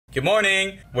Good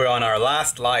morning! We're on our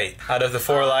last light. Out of the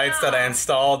 4 lights that I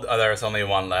installed, there's only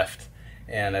 1 left.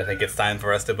 And I think it's time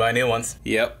for us to buy new ones.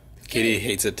 Yep, Kitty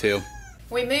hates it too.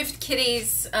 We moved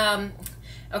Kitty's,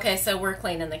 okay, so we're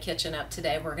cleaning the kitchen up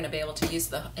today. We're going to be able to use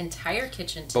the entire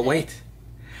kitchen today. But wait.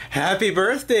 Happy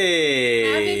birthday!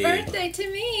 Happy birthday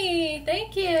to me!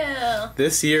 Thank you!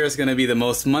 This year is going to be the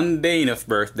most mundane of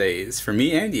birthdays for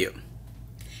me and you.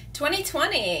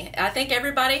 2020. I think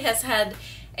everybody has had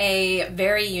a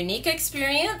very unique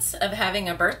experience of having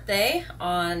a birthday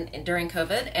during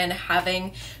COVID and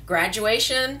having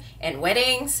graduation and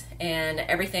weddings and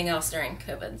everything else during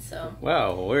COVID. So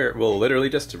well, we'll literally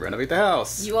just renovate the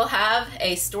house. You will have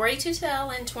a story to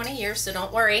tell in 20 years, so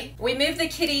don't worry. We moved the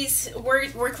kitties.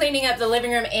 We're cleaning up the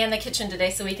living room and the kitchen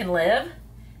today so we can live,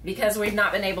 because we've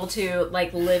not been able to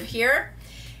like live here.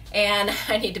 And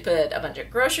I need to put a bunch of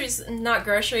groceries, not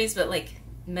groceries, but like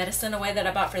medicine away that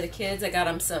I bought for the kids. I got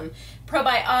them some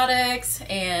probiotics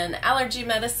and allergy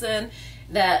medicine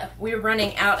that we were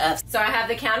running out of. So I have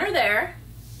the counter there,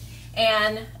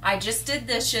 and I just did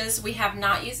dishes. We have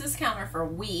not used this counter for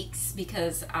weeks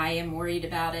because I am worried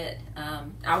about it.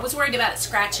 I was worried about it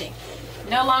scratching.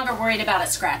 No longer worried about it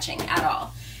scratching at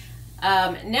all.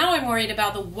 Now I'm worried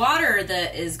about the water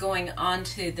that is going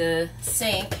onto the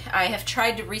sink. I have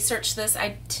tried to research this.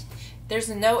 There's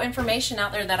no information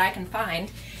out there that I can find.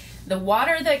 The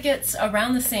water that gets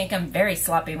around the sink, I'm very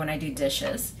sloppy when I do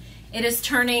dishes. It is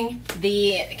turning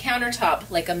the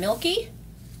countertop like a milky.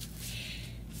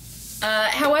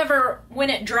 However, when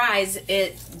it dries,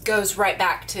 it goes right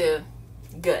back to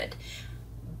good.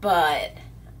 But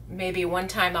maybe one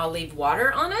time I'll leave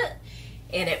water on it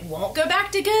and it won't go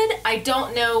back to good. I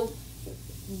don't know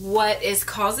what is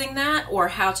causing that or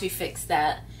how to fix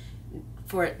that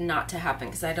for it not to happen,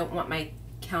 because I don't want my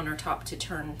countertop to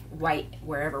turn white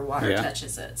wherever water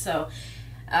touches it. So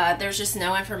there's just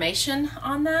no information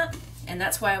on that, and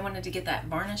that's why I wanted to get that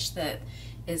varnish that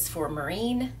is for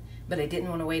marine, but I didn't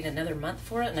want to wait another month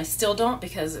for it, and I still don't,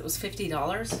 because it was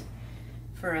 $50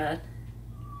 for a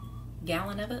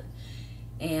gallon of it,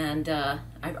 and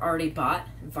I've already bought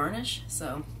varnish.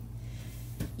 So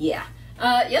yeah.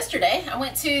 Yesterday I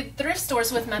went to thrift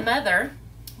stores with my mother.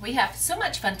 We have so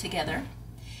much fun together.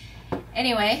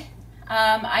 Anyway,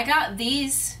 I got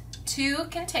these 2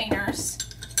 containers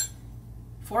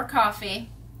for coffee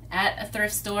at a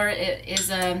thrift store. It is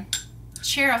a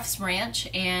sheriff's ranch,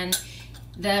 and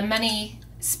the money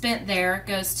spent there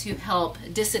goes to help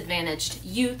disadvantaged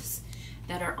youths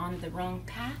that are on the wrong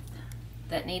path,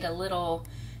 that need a little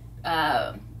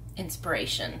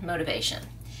inspiration, motivation.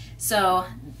 So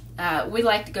we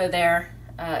like to go there,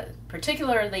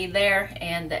 particularly there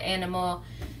and the Animal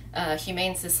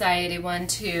Humane Society one,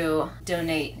 to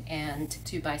donate and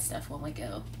to buy stuff when we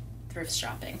go thrift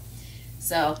shopping.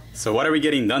 So what are we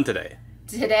getting done today?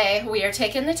 Today we are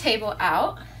taking the table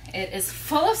out. It is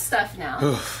full of stuff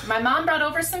now. My mom brought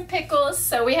over some pickles,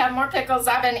 so we have more pickles.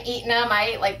 I've been eating them.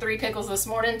 I ate like 3 pickles this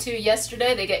morning, 2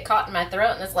 yesterday. They get caught in my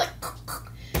throat and it's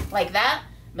like that.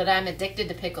 But I'm addicted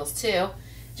to pickles too,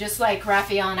 just like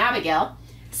Rafael and Abigail.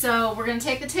 So we're going to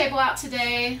take the table out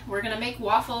today. We're going to make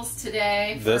waffles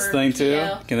today. This thing too?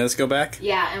 Can this go back?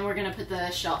 Yeah, and we're going to put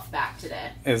the shelf back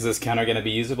today. Is this counter going to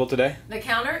be usable today? The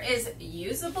counter is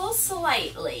usable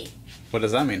slightly. What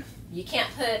does that mean? You can't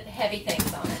put heavy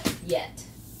things on it yet.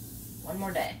 One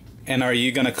more day. And are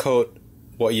you going to coat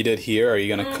what you did here? Are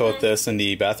you going to coat this in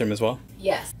the bathroom as well?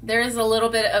 Yes. There is a little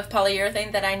bit of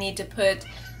polyurethane that I need to put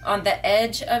on the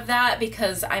edge of that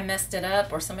because I messed it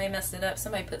up, or somebody messed it up.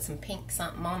 Somebody put some pink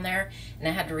something on there and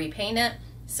I had to repaint it.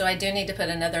 So I do need to put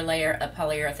another layer of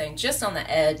polyurethane just on the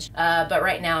edge. But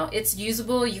right now it's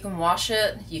usable. You can wash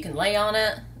it. You can lay on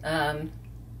it.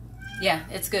 Yeah,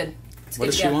 it's good. It's what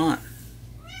good does she want?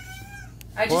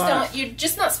 I just don't, you're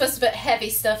just not supposed to put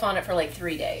heavy stuff on it for like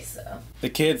 3 days. So the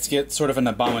kids get sort of an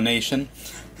abomination.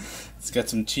 It's got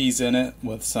some cheese in it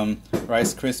with some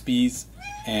Rice Krispies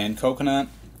and coconut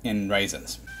and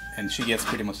raisins, and she gets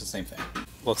pretty much the same thing.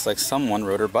 Looks like someone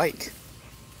rode her bike.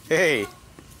 Hey!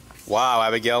 Wow,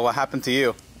 Abigail, what happened to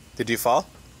you? Did you fall?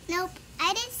 Nope,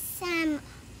 I did some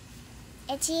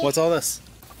itchy. What's all this?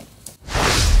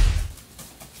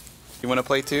 You want to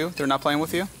play too? They're not playing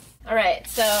with you? Alright,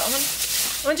 so I'm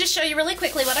going to just show you really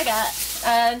quickly what I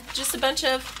got. Just a bunch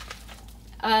of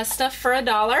stuff for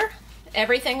 $1.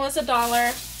 Everything was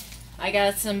 $1. I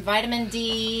got some vitamin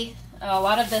D. A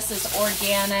lot of this is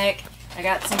organic. I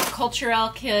got some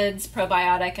Culturelle Kids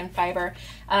probiotic and fiber.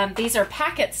 These are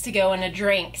packets to go in a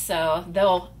drink, so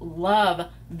they'll love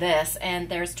this. And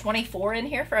there's 24 in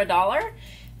here for $1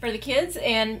 for the kids,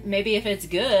 and maybe if it's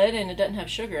good and it doesn't have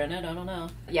sugar in it, I don't know.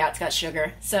 Yeah, it's got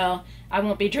sugar. So I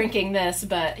won't be drinking this,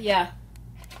 but yeah,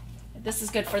 this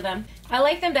is good for them. I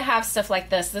like them to have stuff like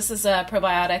this. This is a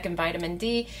probiotic and vitamin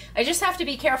D. I just have to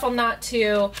be careful not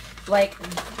to like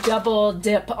double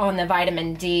dip on the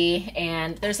vitamin D.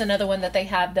 And there's another one that they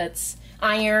have that's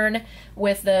iron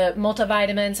with the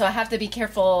multivitamin. So I have to be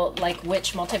careful like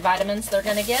which multivitamins they're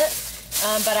gonna get.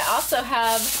 But I also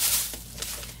have,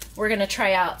 we're gonna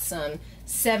try out some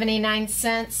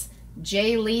 79cents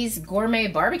J. Lee's Gourmet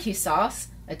Barbecue Sauce.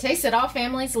 A taste that all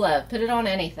families love. Put it on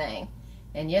anything.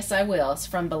 And yes, I will. It's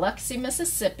from Biloxi,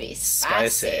 Mississippi.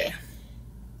 Spicy.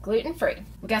 Gluten-free.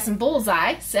 We got some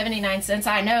Bullseye, 79cents.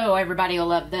 I know everybody will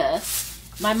love this.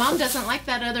 My mom doesn't like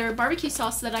that other barbecue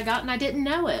sauce that I got, and I didn't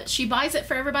know it. She buys it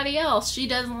for everybody else. She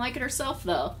doesn't like it herself,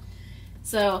 though.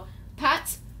 So,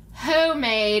 Pat's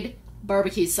homemade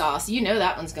barbecue sauce. You know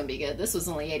that one's going to be good. This was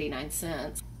only 89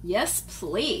 cents. Yes,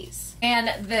 please.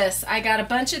 And this, I got a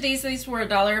bunch of these. These were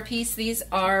 $1 a piece. These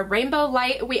are Rainbow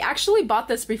Light. We actually bought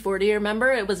this before. Do you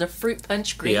remember? It was a fruit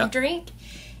punch green drink.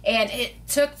 And it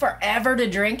took forever to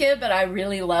drink it, but I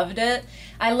really loved it.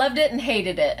 I loved it and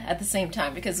hated it at the same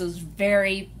time because it was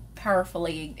very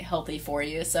powerfully healthy for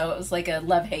you. So it was like a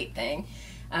love-hate thing.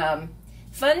 Fun,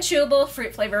 chewable,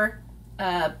 fruit flavor,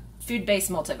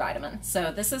 food-based multivitamin.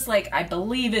 So this is like, I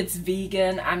believe it's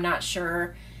vegan. I'm not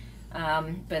sure.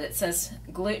 But it says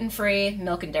gluten-free,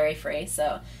 milk and dairy-free.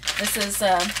 So this is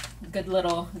good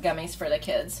little gummies for the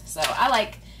kids. So I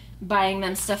like buying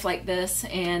them stuff like this,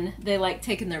 and they like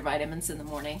taking their vitamins in the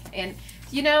morning. And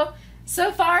you know,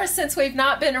 so far since we've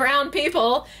not been around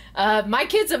people, my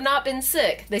kids have not been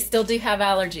sick. They still do have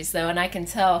allergies though, and I can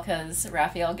tell because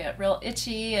Rafael get real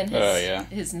itchy, and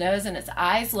his nose and his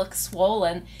eyes look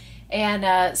swollen.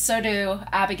 And so do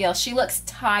Abigail. She looks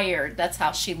tired. That's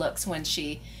how she looks when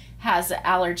she has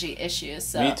allergy issues.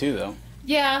 So. Me too, though.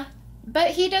 Yeah,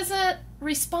 but he doesn't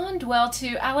respond well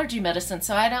to allergy medicine,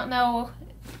 so I don't know.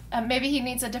 Maybe he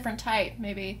needs a different type.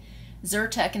 Maybe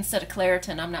Zyrtec instead of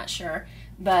Claritin. I'm not sure.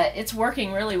 But it's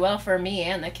working really well for me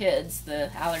and the kids,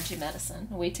 the allergy medicine.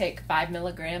 We take 5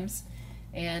 milligrams,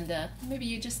 and maybe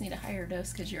you just need a higher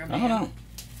dose because you're a man. I don't know.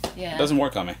 Yeah. It doesn't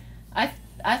work on me.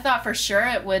 I thought for sure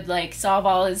it would like solve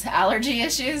all his allergy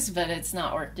issues, but it's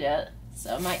not worked yet.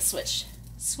 So I might switch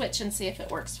and see if it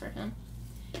works for him.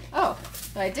 Oh,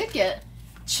 but I did get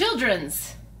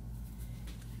children's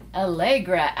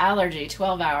Allegra allergy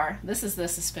 12-hour. This is the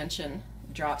suspension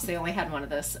drops. They only had one of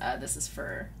this. This is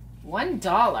for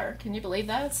 $1. Can you believe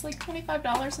that? It's like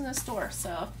 $25 in the store.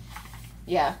 So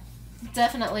yeah,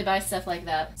 definitely buy stuff like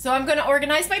that. So I'm gonna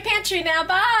organize my pantry now.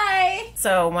 Bye.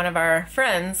 So one of our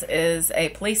friends is a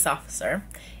police officer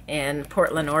in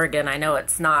Portland, Oregon. I know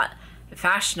it's not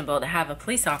fashionable to have a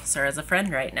police officer as a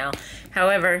friend right now.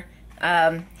 However,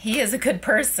 he is a good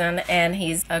person and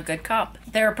he's a good cop.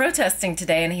 They're protesting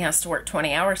today and he has to work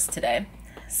 20 hours today.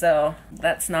 So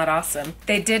that's not awesome.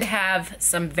 They did have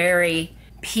some very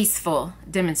peaceful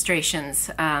demonstrations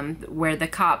where the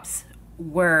cops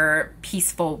were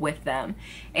peaceful with them,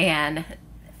 and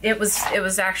it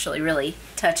was actually really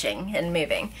touching and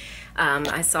moving.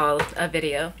 I saw a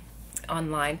video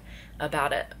online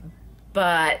about it,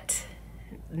 but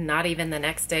not even the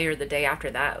next day or the day after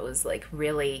that. It was like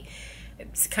really,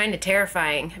 it's kind of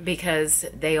terrifying because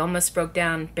they almost broke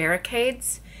down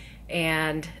barricades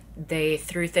and they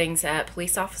threw things at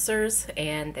police officers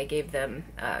and they gave them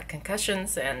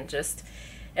concussions and just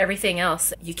everything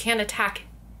else. You can't attack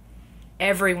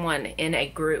everyone in a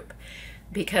group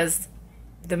because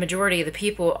the majority of the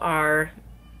people are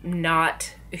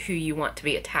not who you want to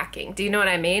be attacking. Do you know what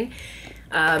I mean?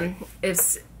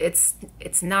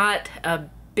 It's not a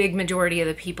big majority of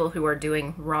the people who are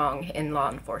doing wrong in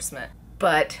law enforcement,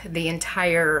 but the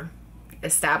entire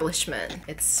establishment.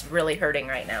 It's really hurting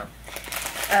right now.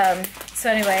 So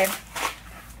anyway,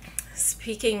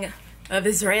 speaking of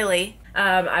Israeli,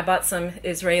 I bought some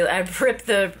Israeli. I ripped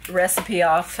the recipe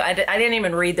off. I didn't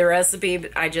even read the recipe,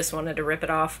 but I just wanted to rip it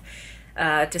off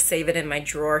to save it in my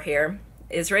drawer here.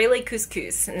 Israeli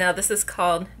couscous. Now this is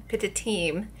called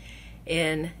pitatim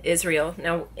in Israel.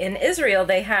 Now in Israel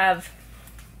they have,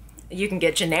 you can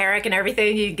get generic and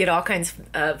everything. You can get all kinds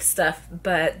of stuff,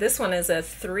 but this one is a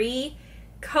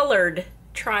 3-colored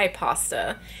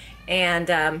tri-pasta,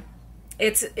 and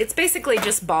it's basically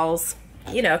just balls.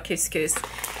 You know, couscous.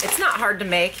 It's not hard to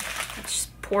make.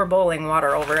 Just pour boiling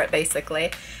water over it,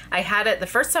 basically. I had it, the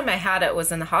first time I had it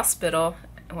was in the hospital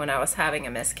when I was having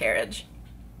a miscarriage.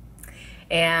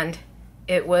 And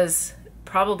it was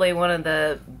probably one of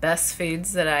the best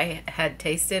foods that I had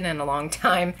tasted in a long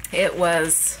time. It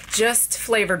was just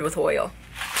flavored with oil,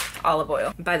 olive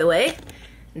oil. By the way,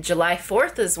 July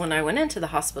 4th is when I went into the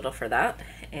hospital for that.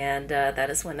 And that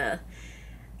is when a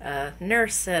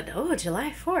nurse said, "Oh,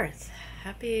 July 4th.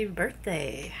 Happy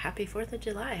birthday. Happy 4th of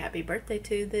July. Happy birthday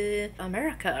to the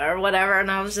America," or whatever.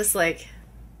 And I was just like,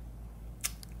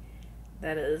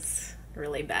 that is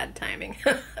really bad timing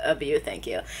of you. Thank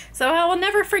you. So I will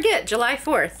never forget July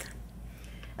 4th.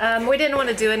 We didn't want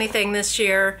to do anything this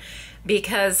year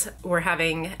because we're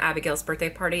having Abigail's birthday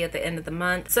party at the end of the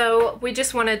month. So we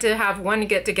just wanted to have one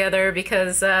get together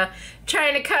because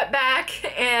trying to cut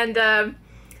back and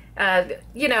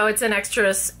you know, it's an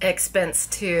extra expense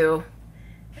to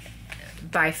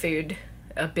buy food,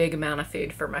 a big amount of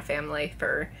food for my family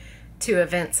for 2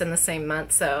 events in the same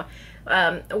month. So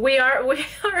we are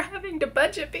having to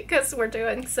budget because we're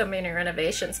doing so many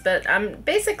renovations. But I'm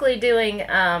basically doing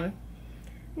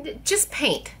just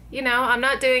paint. You know, I'm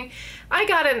not doing, I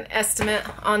got an estimate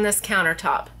on this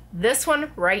countertop, this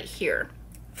one right here,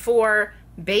 for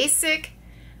basic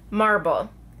marble,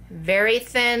 very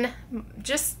thin,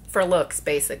 just for looks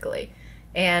basically,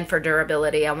 and for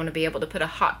durability. I want to be able to put a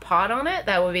hot pot on it.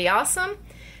 That would be awesome,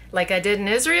 like I did in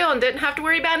Israel, and didn't have to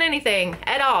worry about anything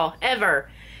at all, ever.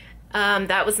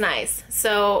 That was nice.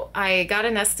 So I got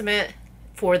an estimate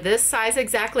for this size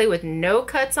exactly, with no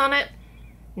cuts on it,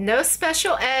 no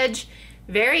special edge,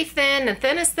 very thin, the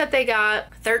thinnest that they got,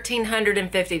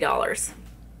 $1,350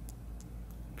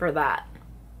 for that.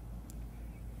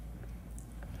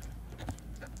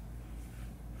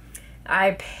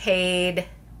 I paid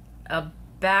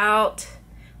about,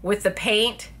 with the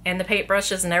paint and the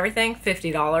paintbrushes and everything,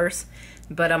 $50.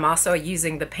 But I'm also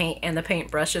using the paint and the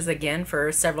paintbrushes again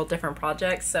for several different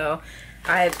projects. So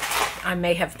I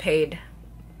may have paid,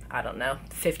 I don't know,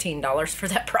 $15 for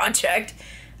that project.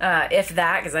 If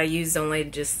that, because I used only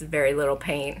just very little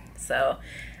paint. So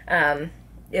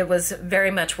it was very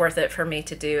much worth it for me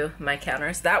to do my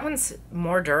counters. That one's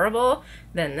more durable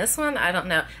than this one. I don't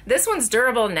know. This one's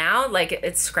durable now, like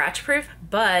it's scratch proof,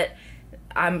 but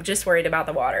I'm just worried about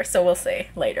the water. So we'll see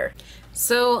later.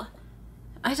 So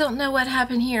I don't know what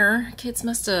happened here. Kids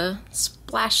must have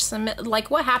splashed some,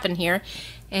 like what happened here.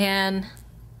 And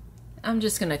I'm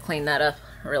just gonna clean that up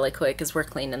really quick because we're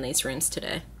cleaning these rooms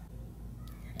today.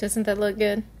 Doesn't that look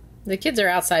good? The kids are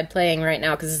outside playing right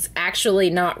now because it's actually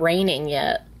not raining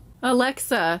yet.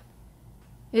 Alexa,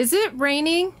 is it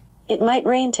raining? It might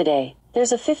rain today.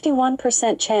 There's a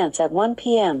 51% chance at 1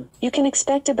 p.m. You can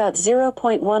expect about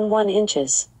 0.11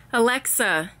 inches.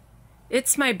 Alexa,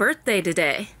 it's my birthday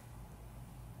today.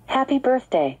 Happy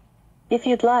birthday. If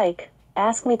you'd like,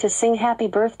 ask me to sing happy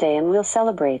birthday and we'll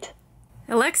celebrate.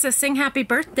 Alexa, sing happy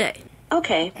birthday.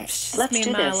 Okay, let's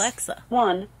do this. Alexa.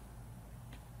 1,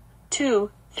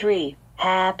 2, 3.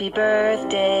 Happy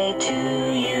birthday to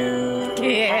you.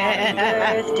 Yeah.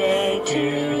 Happy birthday to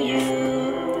you.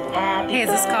 Happy Hey, is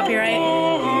this copyright?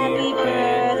 Happy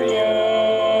birthday.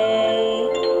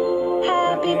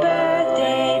 Happy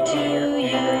birthday to you.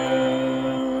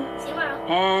 See you tomorrow.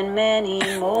 And many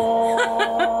more.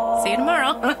 See you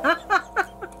tomorrow.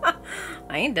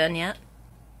 I ain't done yet.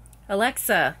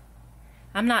 Alexa,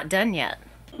 I'm not done yet.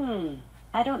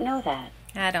 I don't know that.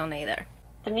 I don't either.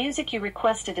 The music you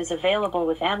requested is available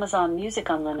with Amazon Music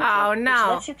Unlimited. Oh, no.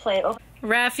 Which lets you play over.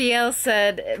 Rafael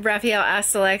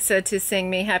asked Alexa to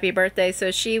sing me happy birthday, so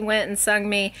she went and sung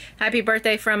me happy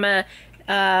birthday from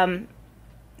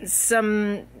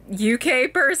some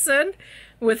UK person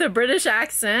with a British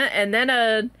accent, and then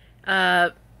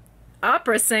a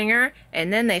opera singer,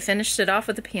 and then they finished it off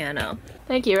with the piano.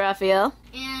 Thank you, Rafael.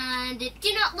 And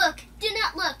do not look. Do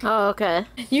not look. Oh, okay.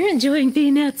 You're enjoying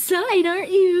being outside, aren't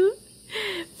you?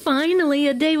 Finally,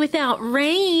 a day without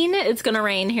rain. It's gonna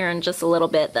rain here in just a little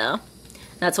bit, though.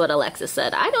 That's what Alexa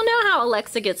said. I don't know how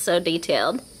Alexa gets so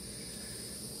detailed.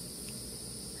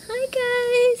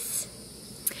 Hi, guys.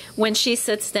 When she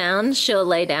sits down, she'll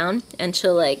lay down and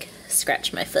she'll, like,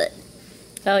 scratch my foot.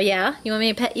 Oh, yeah? You want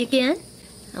me to pet you again?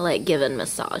 I like giving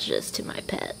massages to my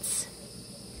pets.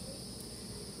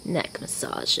 Neck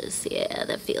massages. Yeah,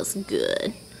 that feels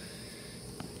good.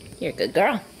 You're a good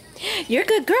girl. You're a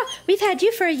good girl. We've had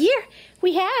you for a year.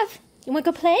 We have. You want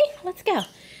to go play? Let's go.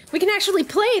 We can actually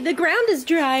play. The ground is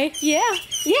dry. Yeah.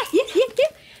 Yeah.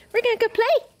 We're going to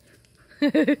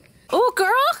go play. Oh,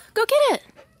 girl. Go get it.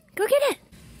 Go get it.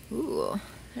 Ooh,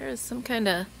 there's some kind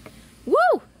of...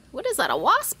 Woo! What is that, a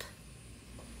wasp?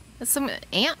 That's some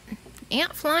ant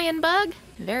flying bug.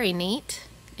 Very neat.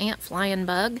 Ant flying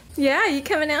bug. Yeah, you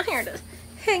coming out here to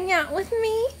hang out with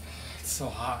me? It's so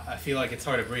hot. I feel like it's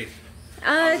hard to breathe.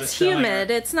 It's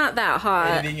humid. It's not that hot.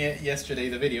 Editing it yesterday,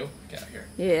 the video. Get out here.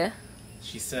 Yeah.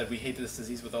 She said, we hate this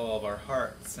disease with all of our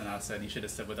hearts. And I said, you should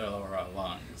have said with all of our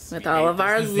lungs. With all of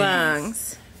our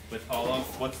lungs. With all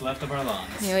of what's left of our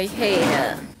lungs. Yeah, we hate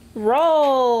it.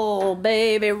 Roll,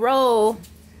 baby, roll.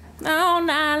 All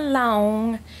night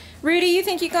long. Rudy, you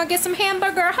think you're gonna get some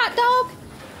hamburger or hot dog?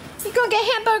 You gonna get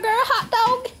hamburger or hot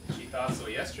dog? She thought so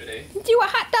yesterday. You a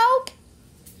hot dog?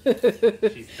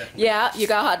 She's Yeah, you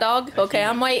got a hot dog? Okay,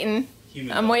 I'm waiting.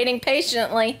 I'm waiting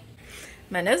patiently.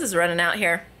 My nose is running out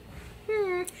here.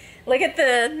 Look at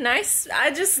the nice,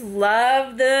 I just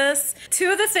love this.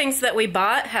 2 of the things that we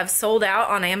bought have sold out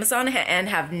on Amazon and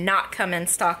have not come in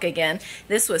stock again.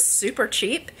 This was super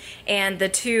cheap, and the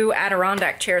 2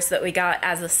 Adirondack chairs that we got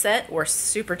as a set were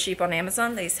super cheap on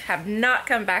Amazon. These have not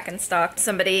come back in stock.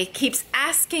 Somebody keeps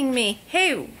asking me,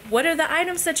 hey, what are the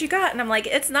items that you got? And I'm like,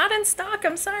 it's not in stock,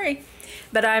 I'm sorry.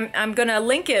 But I'm gonna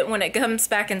link it when it comes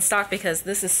back in stock because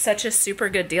this is such a super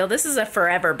good deal. This is a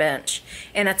forever bench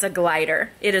and it's a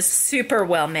glider. It is super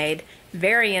well made,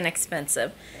 very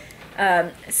inexpensive.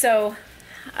 So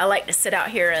I like to sit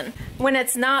out here and when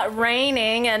it's not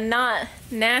raining and not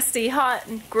nasty, hot,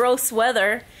 and gross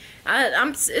weather,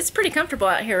 it's pretty comfortable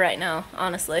out here right now,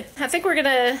 honestly. I think we're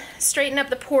gonna straighten up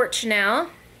the porch now,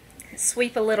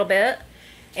 sweep a little bit,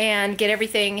 and get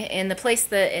everything in the place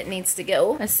that it needs to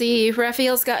go. I see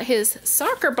Rafael's got his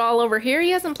soccer ball over here.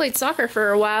 He hasn't played soccer for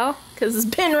a while because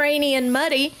it's been rainy and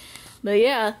muddy. But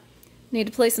yeah, need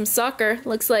to play some soccer.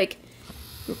 Looks like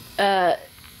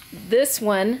this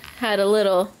one had a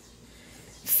little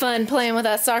fun playing with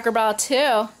that soccer ball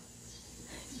too.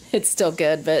 It's still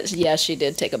good, but yeah, she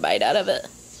did take a bite out of it.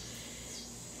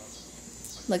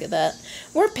 Look at that.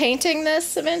 We're painting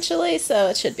this eventually, so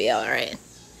it should be all right.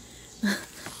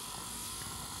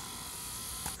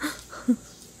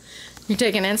 You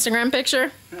take an Instagram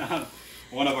picture?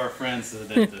 One of our friends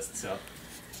is a dentist, so.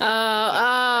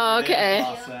 Oh,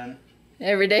 okay.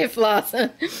 Everyday flossing.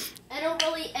 I don't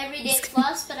really everyday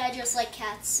floss, but I just like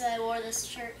cats, so I wore this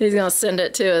shirt. He's gonna send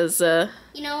it to his,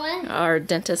 you know what? Our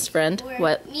dentist friend.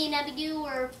 What? Me and Abigail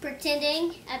were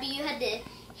pretending. Abigail had to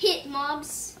hit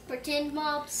mobs, pretend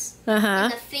mobs, in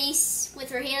the face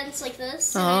with her hands like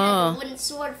this. And I had a wooden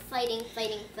sword fighting.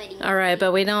 All right,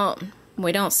 but we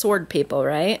don't sword people,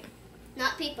 right?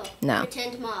 Not people. No.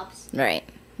 Pretend mobs. Right.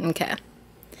 Okay.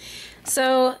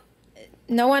 So,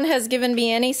 no one has given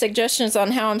me any suggestions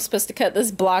on how I'm supposed to cut this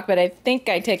block, but I think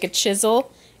I take a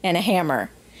chisel and a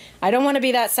hammer. I don't want to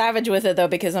be that savage with it, though,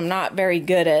 because I'm not very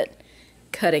good at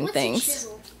cutting things. What's a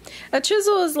chisel? A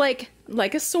chisel is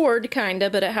like a sword, kind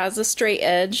of, but it has a straight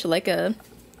edge, like a...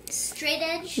 Straight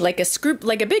edge? Like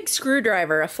a big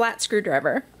screwdriver, a flat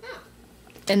screwdriver. Oh.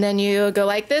 And then you go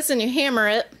like this and you hammer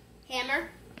it. Hammer?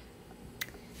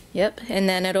 Yep, and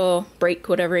then it'll break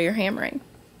whatever you're hammering.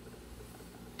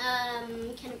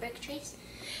 Can it break trees?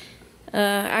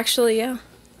 Actually, yeah.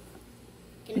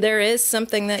 There is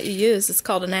something that you use. It's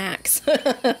called an axe.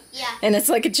 Yeah. And it's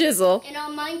like a chisel. And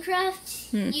on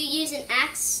Minecraft, you use an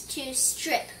axe to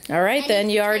strip. All right, then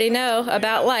you already know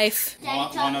about life.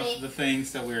 One of the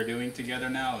things that we're doing together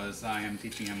now is I am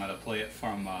teaching him how to play it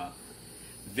from a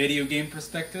video game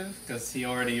perspective, because he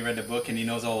already read the book and he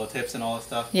knows all the tips and all the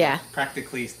stuff. Yeah.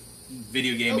 Practically,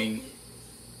 video gaming,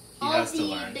 he has to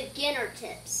learn. All the beginner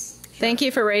tips. Thank you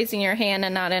for raising your hand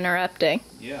and not interrupting.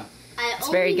 Yeah. I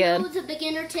very only good. know the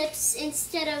beginner tips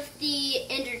instead of the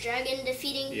Ender Dragon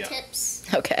defeating tips.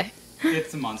 Okay.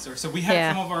 It's a monster. So we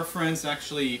had some of our friends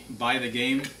actually buy the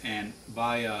game and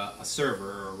buy a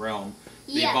server or a realm.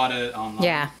 They bought it online.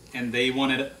 Yeah. And they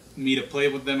wanted me to play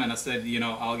with them, and I said, you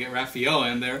know, I'll get Rafael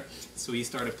in there. So he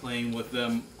started playing with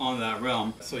them on that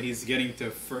realm. So he's getting to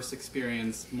first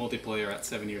experience multiplayer at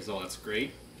 7 years old. That's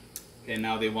great. And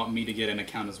now they want me to get an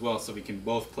account as well, so we can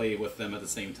both play with them at the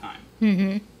same time.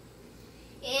 Mm-hmm.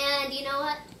 And you know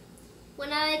what?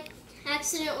 When I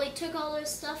accidentally took all their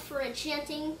stuff for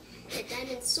enchanting, the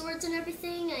diamond swords and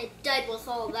everything, I died with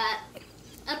all that.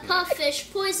 A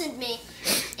puffish poisoned me,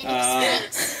 and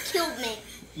its snakes killed me.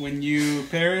 When you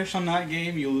perish on that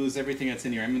game, you lose everything that's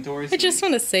in your inventory. So I just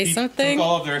want to say something. Took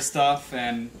all of their stuff,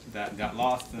 and that got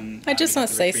lost. And I just want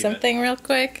to say something real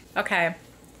quick. Okay.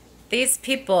 These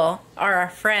people are our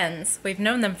friends. We've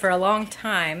known them for a long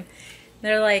time.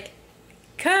 They're like,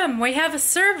 come, we have a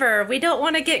server. We don't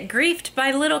want to get griefed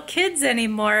by little kids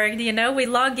anymore. You know, we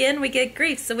log in, we get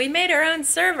griefed. So we made our own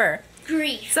server.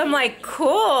 Grief. So I'm like,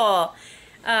 cool.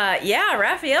 Yeah,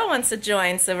 Rafael wants to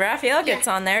join. So Rafael gets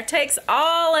on there, takes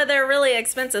all of their really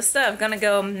expensive stuff, gonna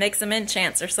go make some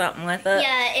enchants or something with it.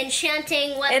 Yeah,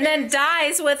 enchanting weapons. And then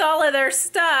dies with all of their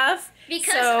stuff.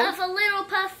 Because of a little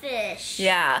puffish.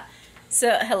 Yeah.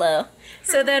 So, hello.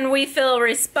 So then we feel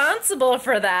responsible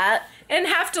for that and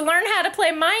have to learn how to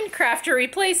play Minecraft to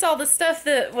replace all the stuff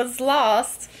that was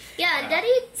lost. Yeah, Daddy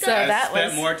I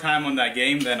spent more time on that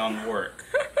game than on work.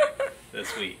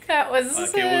 this week. That was Like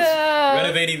it was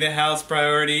renovating the house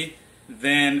priority,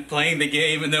 then playing the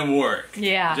game, and then work.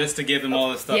 Yeah. Just to give him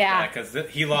all the stuff back, because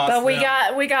he lost. But we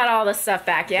got all the stuff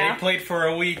back. Yeah. They played for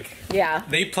a week. Yeah.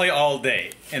 They play all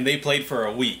day, and they played for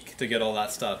a week to get all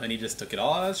that stuff, and he just took it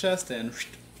all out of his chest and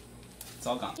it's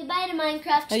all gone. Goodbye to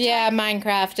Minecraft. Yeah,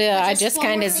 Minecraft. I just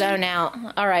kind of zone out.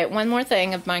 All right, one more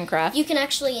thing of Minecraft. You can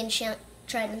actually enchant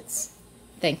tridents.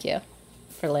 Thank you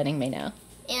for letting me know.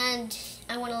 And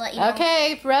I want to let you know.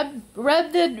 Okay, rub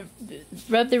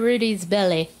the Rudy's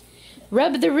belly.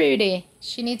 Rub the Rudy.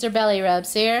 She needs her belly rubbed.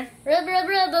 See her? Rub, rub,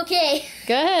 rub. Okay.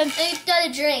 Go ahead. I got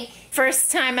a drink.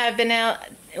 First time I've been out,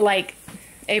 like,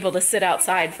 able to sit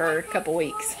outside for a couple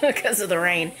weeks because of the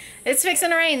rain. It's fixing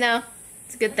to rain though.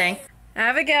 It's a good thing.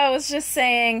 Abigail was just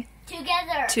saying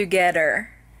together.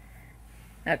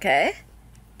 Okay?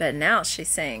 But now she's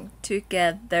saying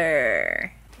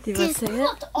together. Do you want to say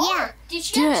it? Yeah. Did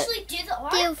she actually do the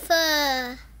R?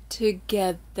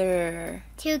 Together.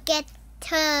 Together.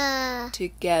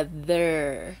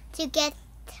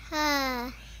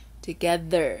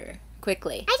 Together.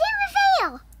 Quickly. I did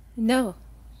Rafael. No.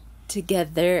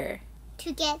 Together.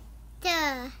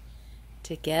 Together.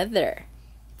 Together.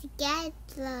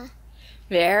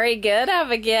 Very good,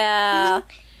 Abigail.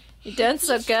 You're doing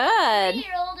so good.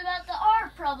 3-year-old about the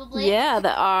R, probably. Yeah,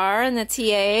 the R and the TH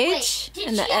Wait,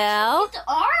 and the did she L. actually get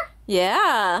the R?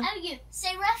 Yeah. Abigail,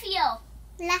 say Raphael.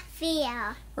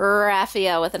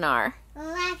 Raphael with an R.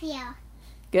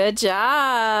 Good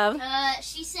job.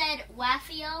 She said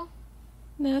Raphael.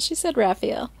 No, she said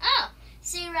Raphael. Oh,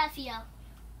 say Raphael.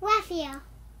 I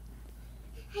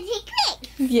did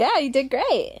great. Yeah, you did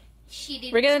great. She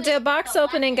did. We're going to do a box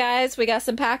opening, guys. We got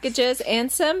some packages and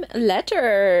some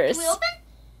letters. Can we open?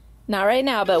 Not right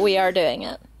now, but we are doing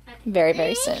it very,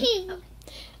 very soon.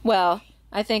 Well,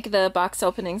 I think the box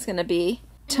opening's going to be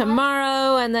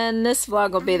tomorrow, and then this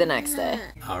vlog will be the next day.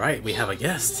 Alright, we have a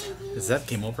guest. Zeb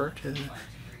came over to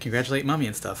congratulate Mommy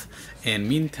and stuff. And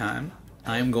meantime,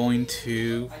 I'm going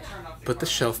to put the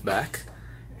shelf back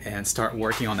and start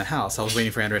working on the house. I was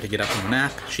waiting for Andrea to get up from a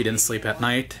nap. She didn't sleep at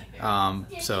night.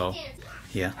 So,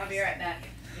 yeah. I'll be right back.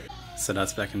 So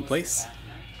that's back in place.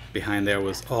 Behind there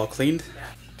was all cleaned.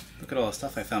 Look at all the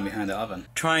stuff I found behind the oven.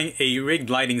 Trying a rigged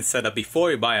lighting setup before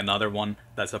we buy another one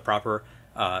that's a proper,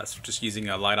 so just using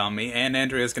a light on me. And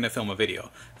Andrea's gonna film a video.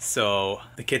 So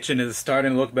the kitchen is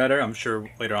starting to look better. I'm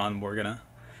sure later on we're gonna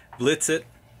blitz it.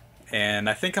 And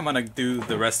I think I'm gonna do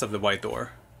the rest of the white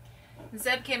door.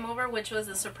 Zeb came over, which was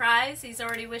a surprise. He's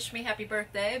already wished me happy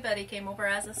birthday, but he came over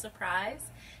as a surprise.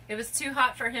 It was too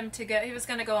hot for him to go. He was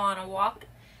going to go on a walk.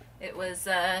 It was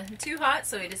too hot,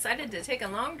 so he decided to take a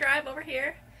long drive over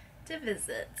here to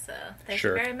visit. So thank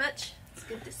you very much. It's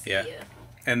good to see you.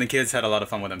 And the kids had a lot of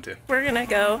fun with him too. We're gonna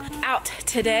go out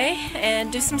today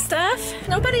and do some stuff.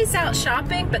 Nobody's out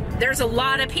shopping, but there's a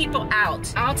lot of people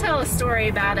out. I'll tell a story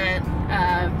about it.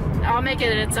 I'll make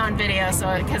it its own video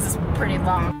because it's pretty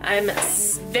long. I'm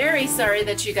very sorry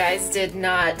that you guys did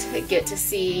not get to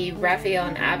see Rafael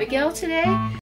and Abigail today.